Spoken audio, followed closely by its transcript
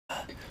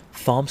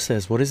Thom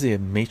says, what is the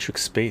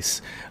matrix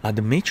space?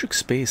 The matrix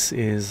space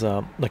is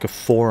like a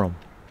forum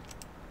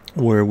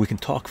where we can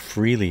talk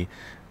freely,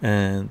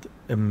 and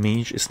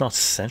it's not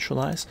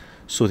centralized,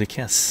 so they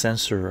can't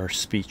censor our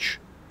speech,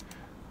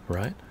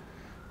 right?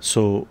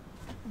 So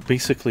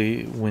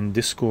basically, when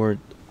Discord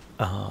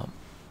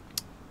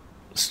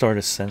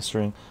started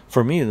censoring,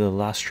 for me, the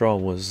last straw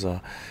was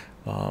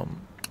what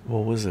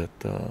was it?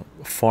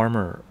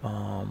 Farmer.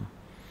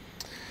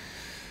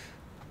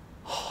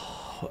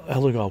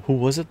 Elder God, who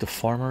was it? The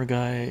farmer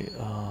guy.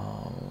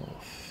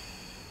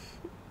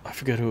 I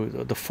forget who.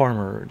 The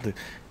farmer.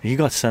 He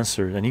got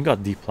censored and he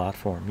got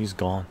deplatformed. He's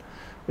gone.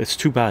 It's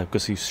too bad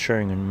because he's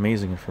sharing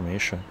amazing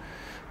information.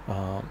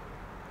 To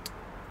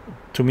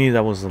me,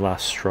 that was the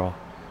last straw.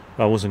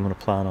 I wasn't going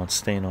to plan on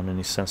staying on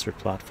any censored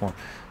platform.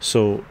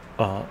 So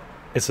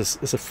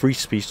it's a free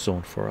speech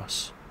zone for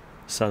us.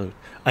 Salute.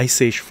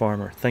 Ice Age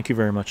Farmer. Thank you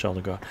very much,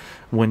 Elder God.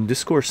 When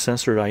Discord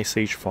censored Ice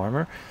Age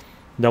Farmer,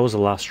 that was the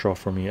last straw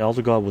for me.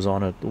 Elder God was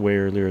on it way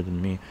earlier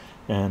than me,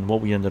 and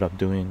what we ended up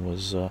doing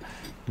was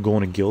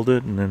going to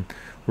Gilded, and then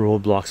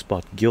Roadblocks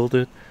bought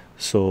Gilded,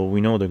 so we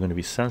know they're going to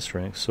be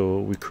censoring. So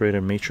we created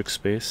a matrix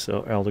space.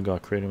 Elder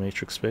God created a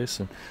matrix space,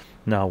 and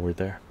now we're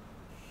there.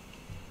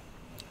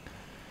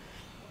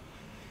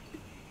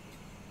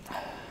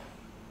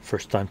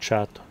 First time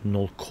chat.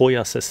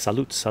 Nolkoya says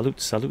salute,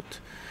 salute, salute.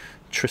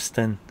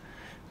 Tristan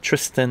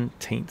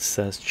Taint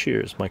says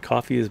cheers. My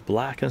coffee is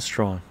black and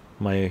strong.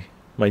 My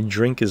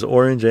drink is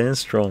orange and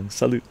strong.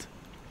 Salute.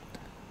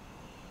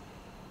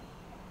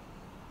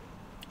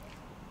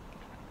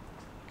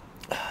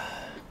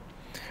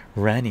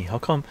 Rani, how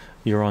come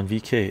you're on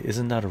VK?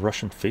 Isn't that a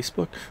Russian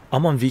Facebook?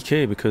 I'm on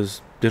VK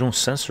because they don't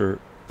censor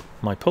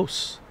my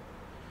posts.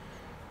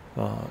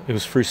 It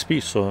was free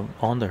speech, so I'm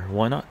on there.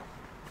 Why not?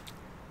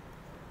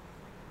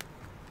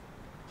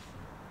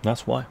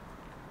 That's why.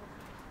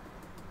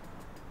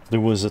 There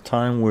was a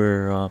time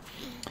where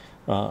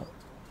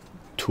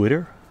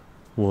Twitter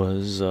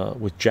was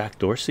with Jack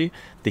Dorsey.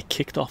 They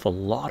kicked off a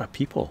lot of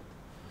people.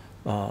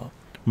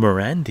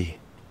 Morandi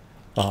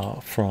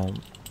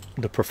from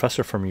the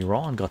professor from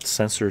Iran got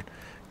censored,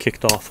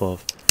 kicked off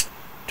of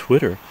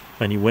Twitter,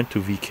 and he went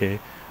to VK.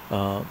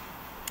 What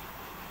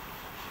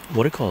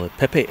do you call it?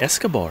 Pepe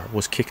Escobar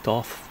was kicked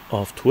off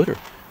of Twitter,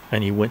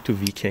 and he went to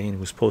VK and he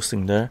was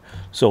posting there.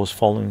 So I was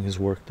following his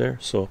work there.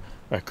 So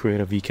I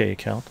created a VK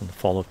account and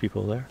follow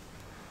people there,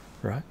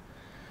 right?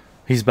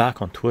 He's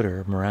back on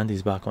Twitter.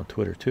 Morandi's back on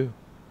Twitter too,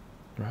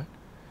 right?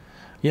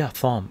 Yeah,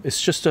 Thom.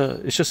 It's just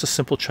a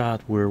simple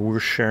chat where we're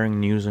sharing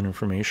news and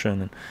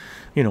information, and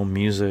you know,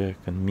 music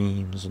and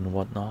memes and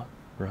whatnot,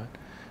 right?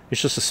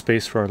 It's just a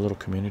space for our little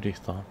community,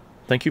 Thom.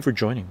 Thank you for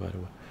joining, by the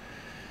way.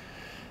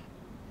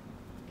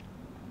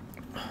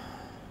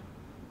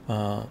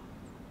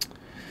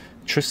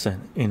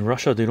 Tristan, in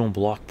Russia they don't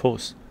block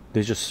posts,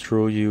 they just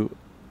throw you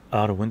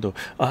out a window.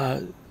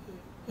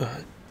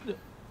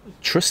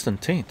 Tristan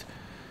Taint,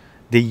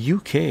 the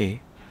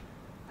UK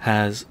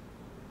has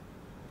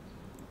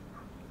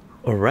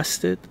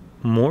arrested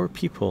more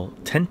people,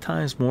 10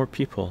 times more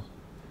people,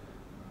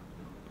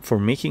 for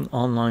making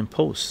online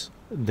posts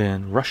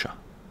than Russia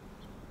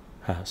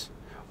has.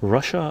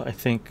 Russia, I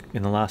think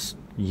in the last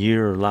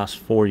year or last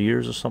 4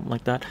 years or something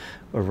like that,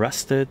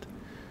 arrested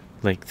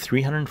like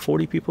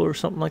 340 people or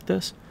something like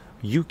this.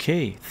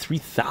 UK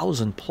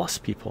 3,000 plus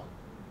people,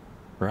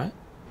 right?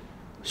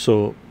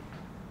 So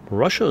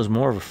Russia is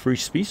more of a free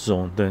speech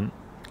zone than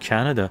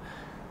Canada,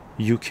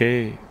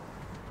 UK,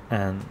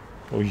 and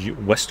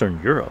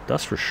Western Europe,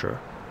 that's for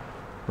sure,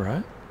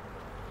 right?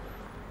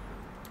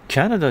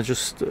 Canada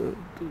just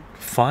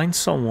finds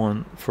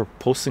someone for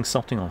posting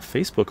something on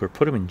Facebook or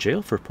put them in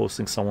jail for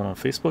posting someone on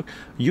Facebook.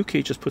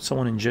 UK just put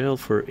someone in jail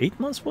for 8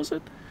 months, was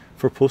it,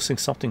 for posting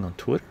something on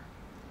Twitter?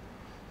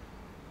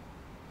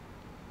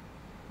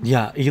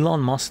 Yeah,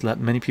 Elon Musk let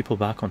many people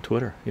back on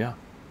Twitter. Yeah,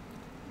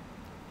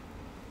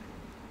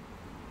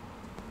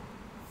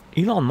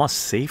 Elon Musk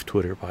saved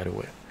Twitter, by the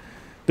way.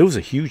 There was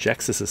a huge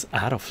exodus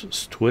out of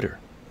Twitter.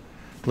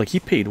 Like, he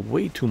paid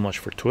way too much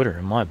for Twitter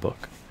in my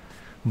book,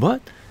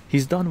 but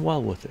he's done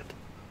well with it.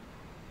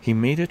 He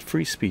made it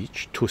free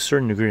speech to a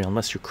certain degree.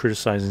 Unless you're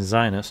criticizing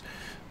Zionists,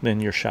 then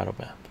you're shadow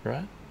banned,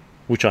 right?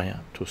 Which I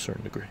am to a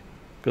certain degree,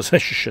 because I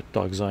shit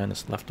dog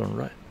Zionists left and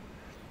right,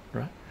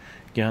 right?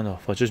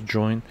 Gandalf, I just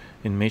joined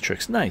in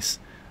Matrix. Nice.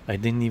 I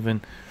didn't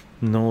even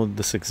know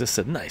this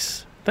existed.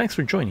 Nice. Thanks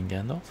for joining,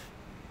 Gandalf.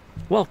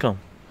 Welcome.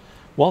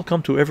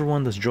 Welcome to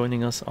everyone that's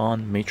joining us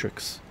on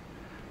Matrix.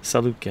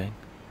 Salute, gang.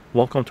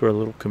 Welcome to our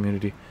little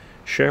community.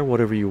 Share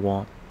whatever you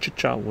want, chit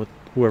chat with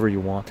whoever you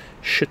want,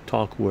 shit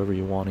talk whoever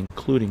you want,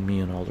 including me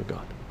and Elder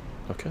God.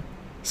 Okay?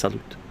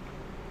 Salute.